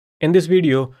In this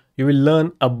video, you will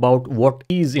learn about what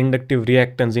is inductive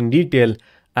reactance in detail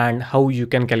and how you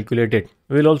can calculate it.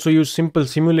 We will also use simple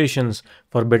simulations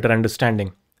for better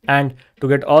understanding. And to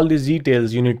get all these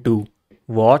details, you need to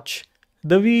watch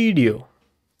the video.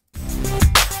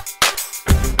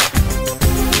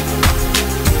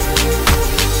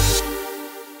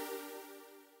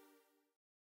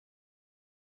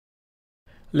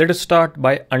 Let us start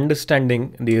by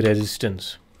understanding the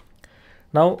resistance.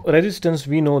 Now, resistance,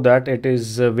 we know that it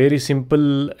is a very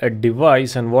simple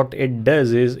device, and what it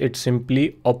does is it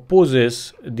simply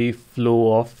opposes the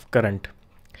flow of current.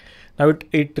 Now,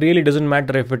 it really doesn't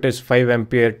matter if it is 5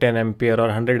 ampere, 10 ampere or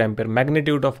 100 ampere.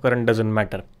 Magnitude of current doesn't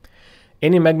matter.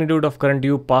 Any magnitude of current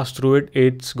you pass through it,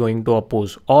 it's going to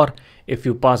oppose. Or if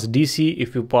you pass DC,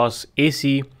 if you pass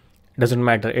AC, doesn't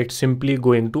matter. It's simply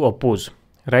going to oppose,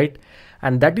 right?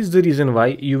 And that is the reason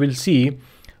why you will see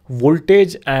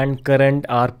voltage and current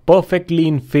are perfectly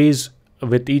in phase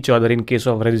with each other in case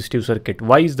of resistive circuit.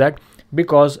 Why is that?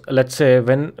 Because let's say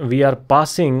when we are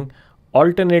passing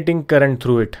alternating current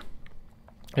through it,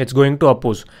 it's going to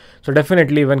oppose. So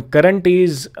definitely when current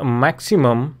is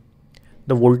maximum,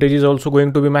 the voltage is also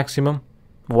going to be maximum.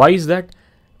 Why is that?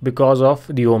 Because of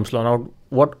the Ohm's law. Now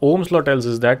what Ohm's law tells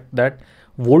us that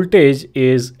voltage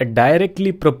is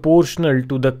directly proportional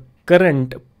to the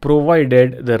current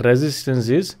provided the resistance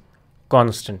is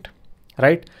constant,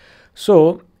 right?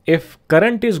 So if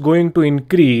current is going to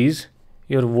increase,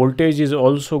 your voltage is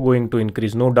also going to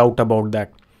increase, no doubt about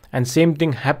that. And same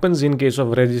thing happens in case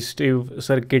of resistive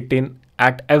circuit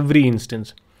at every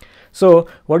instance. So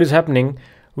what is happening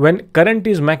when current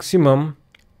is maximum?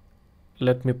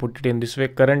 Let me put it in this way: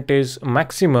 current is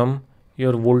maximum,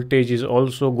 your voltage is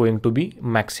also going to be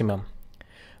maximum.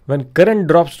 When current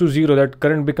drops to zero, that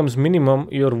current becomes minimum,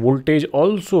 your voltage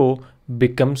also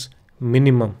becomes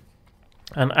minimum.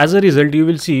 And as a result, you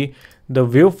will see the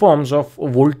waveforms of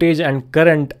voltage and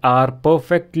current are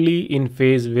perfectly in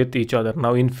phase with each other.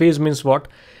 Now in phase means what?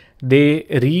 They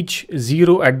reach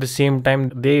zero at the same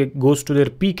time, they goes to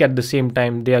their peak at the same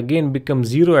time, they again become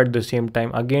zero at the same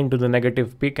time, again to the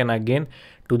negative peak and again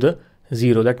to the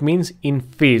zero. That means in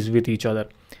phase with each other.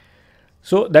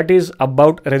 So that is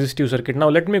about resistive circuit. Now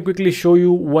let me quickly show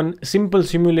you one simple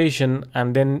simulation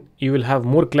and then you will have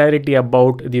more clarity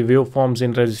about the waveforms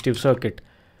in resistive circuit.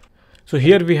 So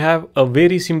here we have a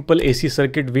very simple AC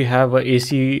circuit. We have a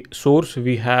AC source,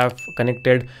 we have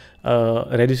connected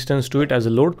resistance to it as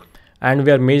a load, and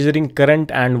we are measuring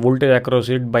current and voltage across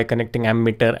it by connecting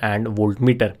ammeter and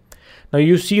voltmeter. Now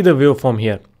you see the waveform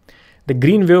here. The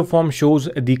green waveform shows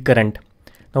the current.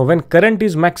 Now when current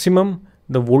is maximum,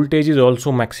 the voltage is also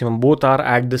maximum. Both are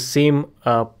at the same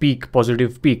peak,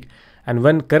 positive peak. And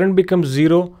when current becomes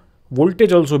zero,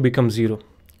 voltage also becomes zero.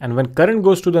 And when current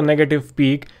goes to the negative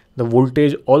peak, the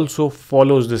voltage also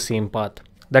follows the same path.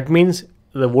 That means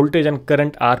the voltage and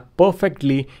current are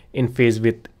perfectly in phase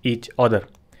with each other.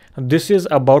 This is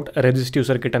about a resistive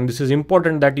circuit, and this is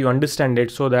important that you understand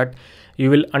it so that you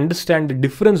will understand the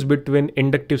difference between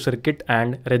inductive circuit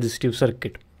and resistive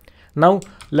circuit. Now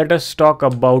let us talk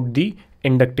about the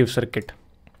inductive circuit.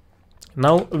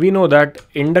 Now we know that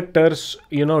inductors,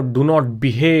 do not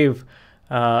behave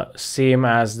same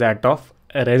as that of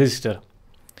a resistor.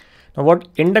 Now what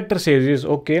inductor says is,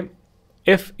 okay,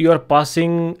 if you are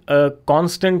passing a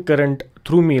constant current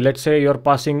through me, let's say you are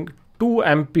passing 2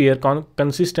 ampere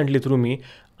consistently through me,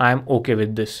 I am okay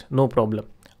with this, no problem.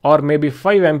 Or maybe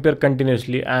 5 ampere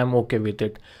continuously, I am okay with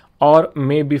it. Or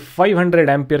maybe 500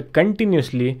 ampere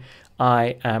continuously,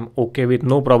 I am okay with,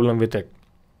 no problem with it.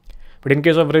 But in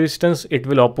case of resistance, it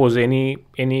will oppose any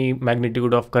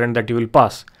magnitude of current that you will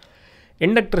pass.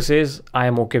 Inductor says, I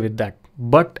am okay with that,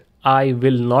 but I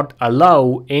will not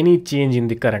allow any change in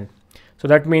the current. So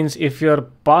that means if you're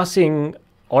passing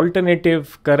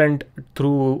alternative current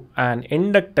through an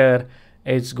inductor,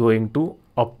 it's going to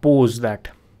oppose that.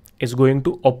 It's going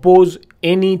to oppose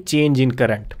any change in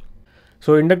current.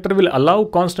 So inductor will allow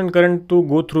constant current to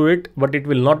go through it, but it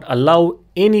will not allow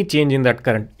any change in that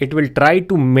current. It will try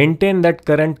to maintain that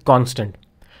current constant.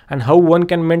 And how one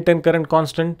can maintain current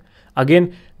constant?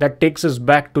 Again, that takes us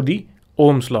back to the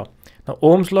Ohm's law. Now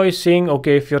Ohm's law is saying,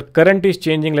 okay, if your current is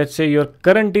changing, let's say your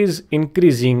current is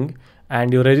increasing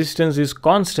and your resistance is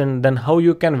constant, then how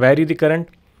you can vary the current?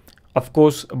 Of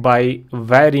course, by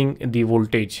varying the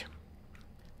voltage,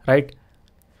 right?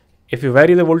 If you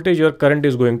vary the voltage, your current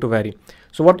is going to vary.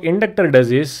 So what inductor does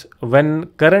is, when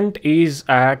current is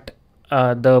at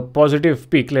the positive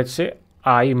peak, let's say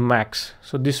I max,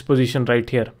 so this position right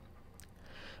here,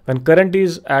 when current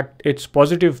is at its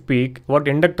positive peak, what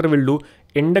inductor will do?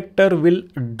 Inductor will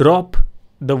drop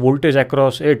the voltage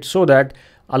across it so that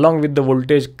along with the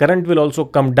voltage, current will also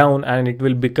come down and it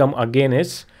will become again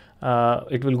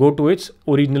it will go to its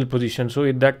original position. So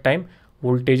at that time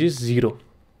voltage is 0.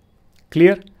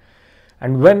 Clear?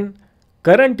 And when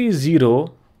current is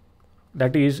 0,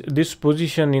 that is this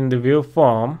position in the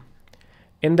waveform,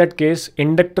 in that case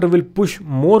inductor will push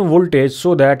more voltage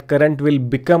so that current will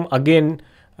become again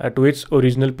to its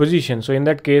original position. So in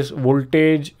that case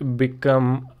voltage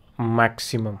become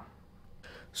maximum.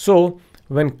 So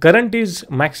when current is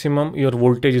maximum, your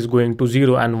voltage is going to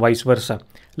 0 and vice versa.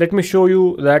 Let me show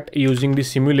you that using the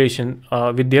simulation.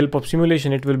 With the help of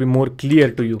simulation it will be more clear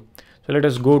to you. So let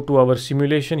us go to our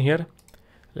simulation here.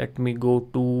 Let me go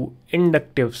to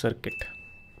inductive circuit.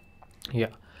 Yeah.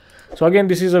 So again,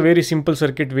 this is a very simple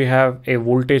circuit. We have a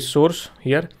voltage source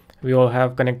here. We all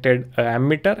have connected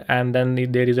ammeter, and then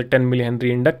there is a 10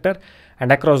 millihenry inductor,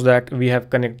 and across that we have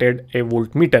connected a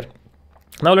voltmeter.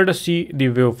 Now let us see the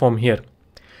waveform here.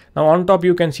 Now on top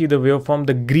you can see the waveform.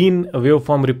 The green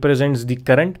waveform represents the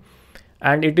current,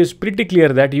 and it is pretty clear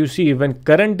that you see when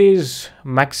current is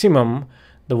maximum,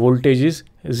 the voltage is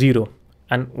 0.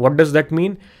 And what does that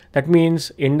mean? That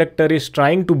means inductor is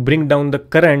trying to bring down the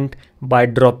current by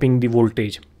dropping the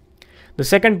voltage. The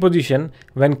second position,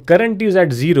 when current is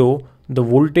at 0, the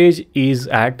voltage is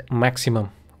at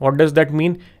maximum. What does that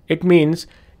mean? It means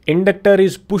inductor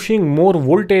is pushing more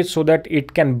voltage so that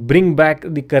it can bring back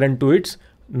the current to its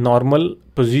normal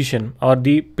position or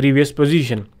the previous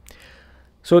position.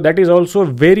 So that is also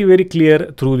very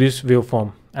clear through this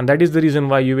waveform, and that is the reason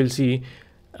why you will see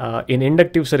in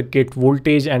inductive circuit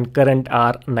voltage and current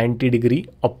are 90°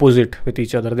 opposite with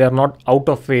each other. They are not out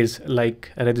of phase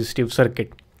like a resistive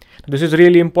circuit. This is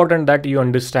really important that you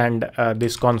understand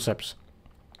these concepts.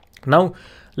 Now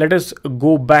let us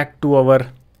go back to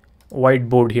our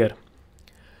whiteboard here.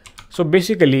 So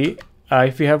basically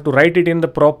if we have to write it in the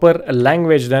proper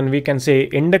language, then we can say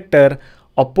inductor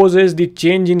opposes the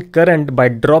change in current by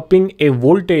dropping a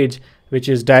voltage which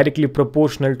is directly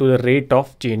proportional to the rate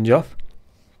of change of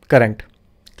current.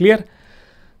 Clear?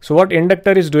 So what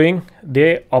inductor is doing,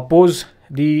 they oppose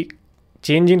the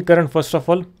change in current first of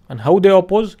all. And how they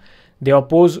oppose? They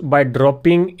oppose by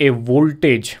dropping a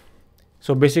voltage.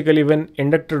 So basically when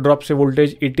inductor drops a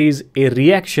voltage, it is a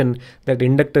reaction that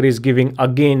inductor is giving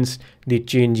against the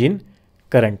change in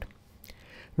current.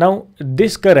 Now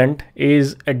this current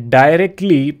is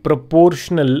directly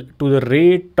proportional to the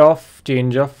rate of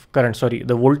change of current. Sorry,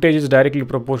 the voltage is directly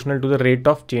proportional to the rate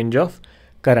of change of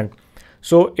current.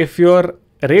 So if your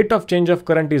rate of change of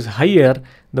current is higher,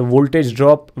 the voltage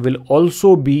drop will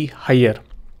also be higher.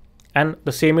 And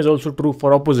the same is also true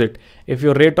for opposite. If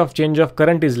your rate of change of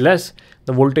current is less,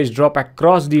 the voltage drop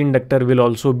across the inductor will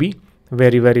also be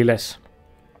very less.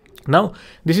 Now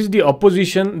this is the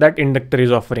opposition that inductor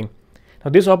is offering.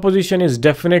 Now this opposition is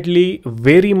definitely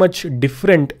very much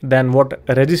different than what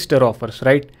a resistor offers,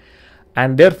 right?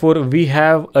 And therefore we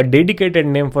have a dedicated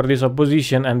name for this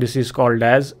opposition, and this is called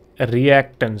as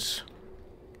reactance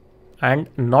and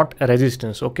not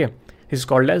resistance. Okay, this is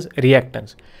called as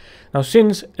reactance. Now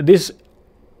since this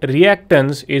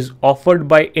reactance is offered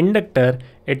by inductor,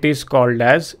 it is called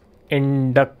as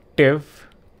inductive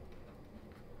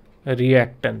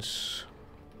reactance.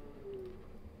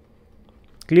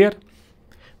 Clear?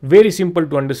 Very simple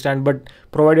to understand, but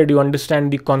provided you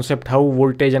understand the concept how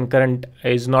voltage and current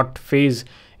is not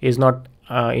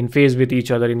in phase with each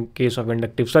other in case of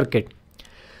inductive circuit.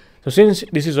 So since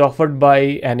this is offered by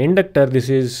an inductor, this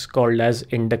is called as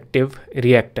inductive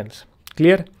reactance.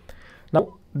 Clear?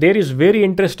 Now there is very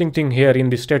interesting thing here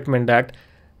in this statement that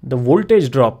the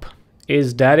voltage drop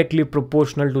is directly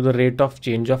proportional to the rate of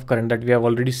change of current that we have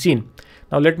already seen.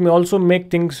 Now let me also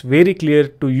make things very clear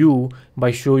to you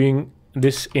by showing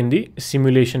this in the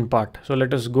simulation part. So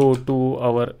let us go to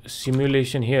our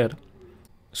simulation here.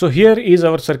 So here is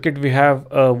our circuit. We have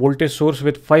a voltage source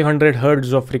with 500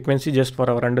 Hz of frequency just for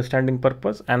our understanding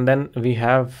purpose, and then we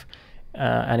have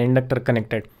an inductor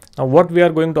connected. Now what we are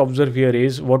going to observe here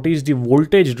is what is the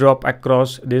voltage drop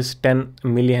across this 10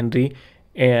 millihenry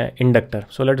inductor.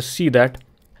 So let us see that.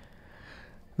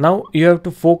 Now you have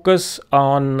to focus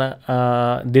on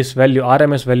this value,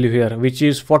 RMS value here, which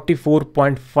is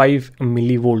 44.5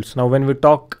 millivolts. Now when we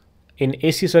talk in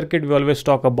AC circuit, we always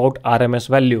talk about RMS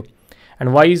value.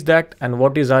 And why is that, and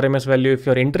what is RMS value? If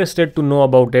you're interested to know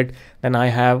about it, then I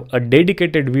have a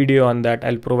dedicated video on that.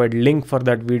 I'll provide link for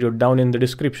that video down in the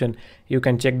description. You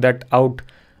can check that out.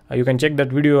 You can check that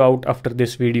video out after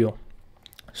this video.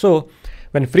 So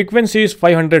when frequency is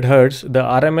 500 Hz, the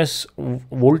RMS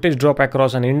voltage drop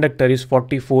across an inductor is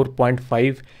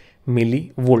 44.5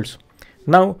 millivolts.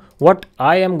 Now what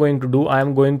I am going to do, I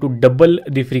am going to double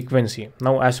the frequency.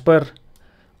 Now as per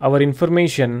our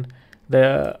information,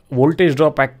 the voltage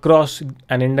drop across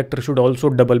an inductor should also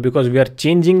double, because we are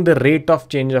changing the rate of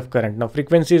change of current. Now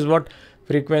frequency is what?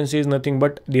 Frequency is nothing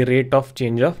but the rate of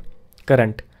change of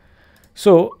current.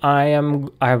 So I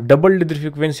have doubled the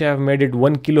frequency, I have made it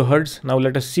 1 kilohertz. Now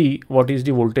let us see what is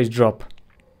the voltage drop.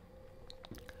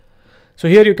 So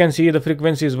here you can see the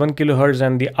frequency is 1 kilohertz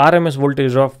and the RMS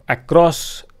voltage drop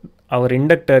across our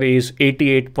inductor is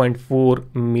 88.4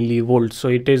 millivolts. So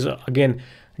it is again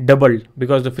doubled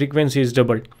because the frequency is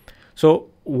doubled. So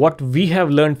what we have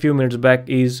learned few minutes back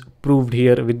is proved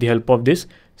here with the help of this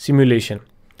simulation.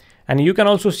 And you can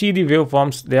also see the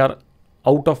waveforms, they are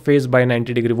out of phase by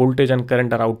 90 degree. Voltage and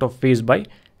current are out of phase by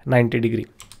 90 degree.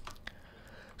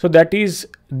 So that is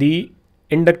the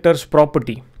inductor's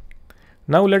property.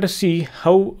 Now let us see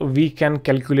how we can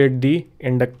calculate the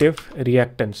inductive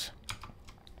reactance.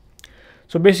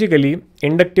 So basically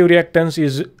inductive reactance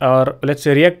is, or let's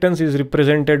say reactance is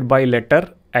represented by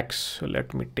letter X. So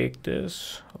let me take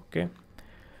this, okay,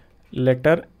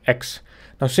 letter X.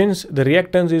 Now since the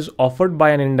reactance is offered by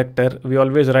an inductor, we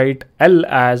always write L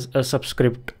as a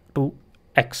subscript to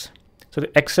X. So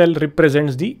the XL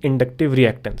represents the inductive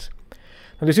reactance.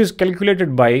 Now this is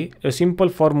calculated by a simple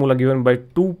formula given by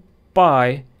 2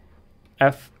 pi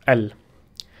FL.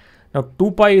 Now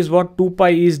 2 pi is what? 2 pi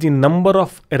is the number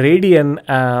of radian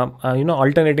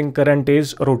alternating current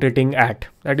is rotating at.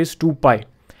 That is 2 pi.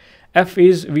 F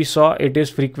is, we saw it is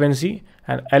frequency,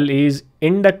 and L is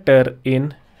inductor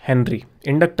in Henry.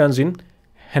 Inductance in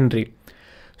Henry.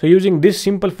 So using this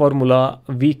simple formula,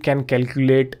 we can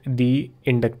calculate the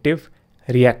inductive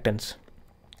reactance.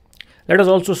 Let us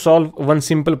also solve one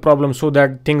simple problem so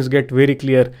that things get very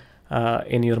clear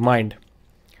in your mind.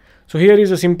 So here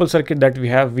is a simple circuit that we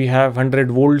have. We have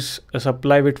 100 volts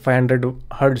supply with 500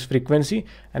 hertz frequency,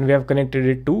 and we have connected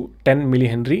it to 10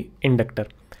 millihenry inductor.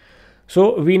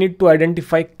 So we need to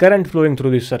identify current flowing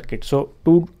through this circuit. So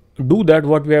to do that,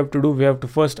 what we have to do, we have to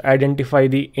first identify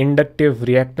the inductive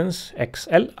reactance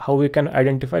XL. How we can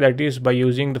identify that is by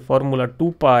using the formula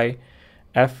 2 pi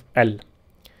FL.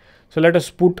 So let us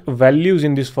put values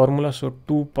in this formula. So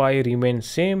 2 pi remains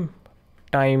same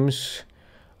times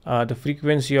the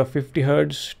frequency of 50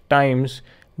 hertz times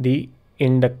the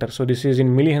inductor. So this is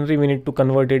in millihenry, we need to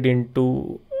convert it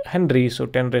into Henry, so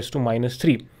 10 raised to minus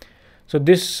 3. So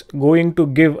this going to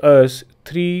give us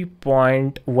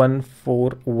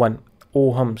 3.141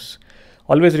 ohms.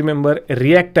 Always remember,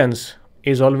 reactance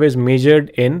is always measured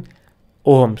in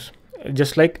ohms,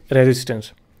 just like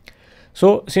resistance.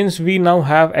 So since we now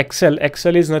have XL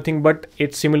is nothing but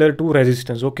it's similar to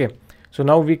resistance, okay. So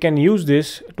now we can use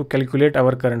this to calculate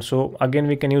our current. So again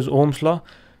we can use Ohm's law.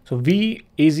 So V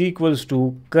is equals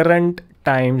to current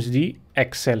times the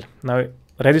XL. Now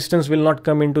resistance will not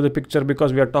come into the picture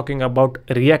because we are talking about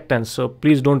reactance. So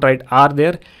please don't write R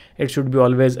there. It should be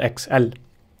always XL.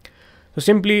 So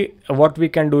simply what we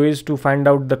can do is to find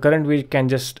out the current, we can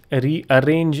just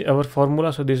rearrange our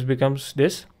formula. So this becomes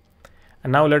this.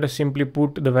 And now let us simply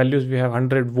put the values. We have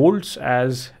 100 volts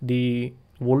as the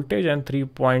voltage and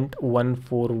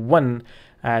 3.141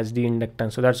 as the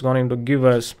inductance. So that's going to give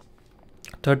us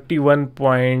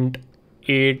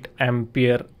 31.8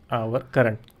 ampere hour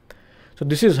current. So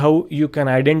this is how you can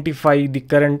identify the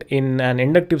current in an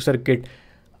inductive circuit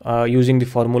using the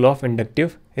formula of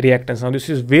inductive reactance. Now this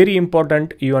is very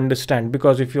important you understand,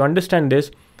 because if you understand this,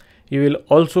 you will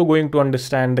also going to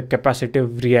understand the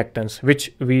capacitive reactance,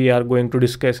 which we are going to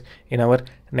discuss in our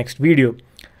next video.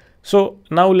 So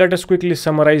now let us quickly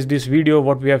summarize this video,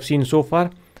 what we have seen so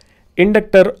far.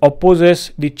 Inductor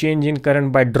opposes the change in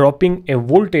current by dropping a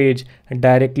voltage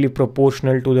directly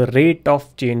proportional to the rate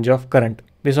of change of current.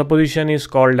 This opposition is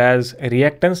called as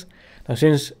reactance. Now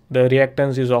since the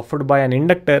reactance is offered by an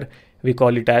inductor, we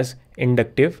call it as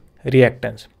inductive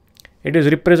reactance. It is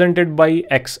represented by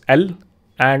XL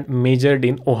and measured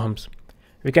in ohms.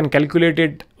 We can calculate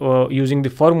it using the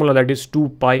formula that is 2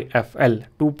 pi FL.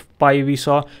 2 pi we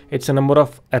saw it's a number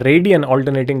of radian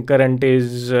alternating current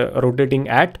is rotating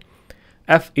at.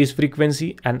 F is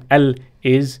frequency and L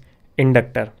is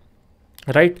inductor,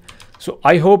 right? So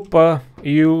I hope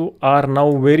you are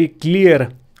now very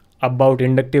clear about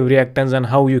inductive reactance and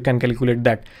how you can calculate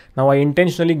that. Now I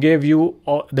intentionally gave you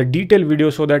the detailed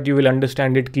video so that you will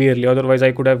understand it clearly. Otherwise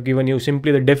I could have given you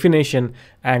simply the definition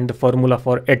and the formula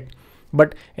for it.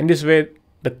 But in this way,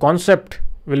 the concept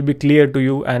will be clear to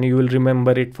you and you will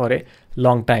remember it for a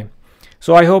long time.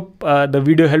 So I hope the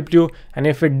video helped you, and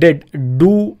if it did,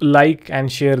 do like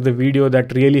and share the video.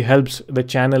 That really helps the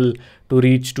channel to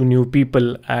reach to new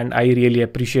people, and I really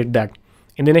appreciate that.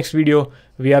 In the next video,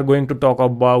 we are going to talk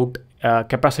about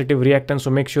capacitive reactance. So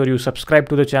make sure you subscribe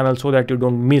to the channel so that you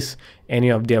don't miss any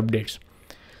of the updates.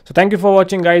 So thank you for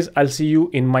watching, guys. I'll see you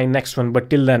in my next one. But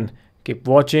till then, keep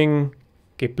watching,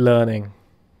 keep learning.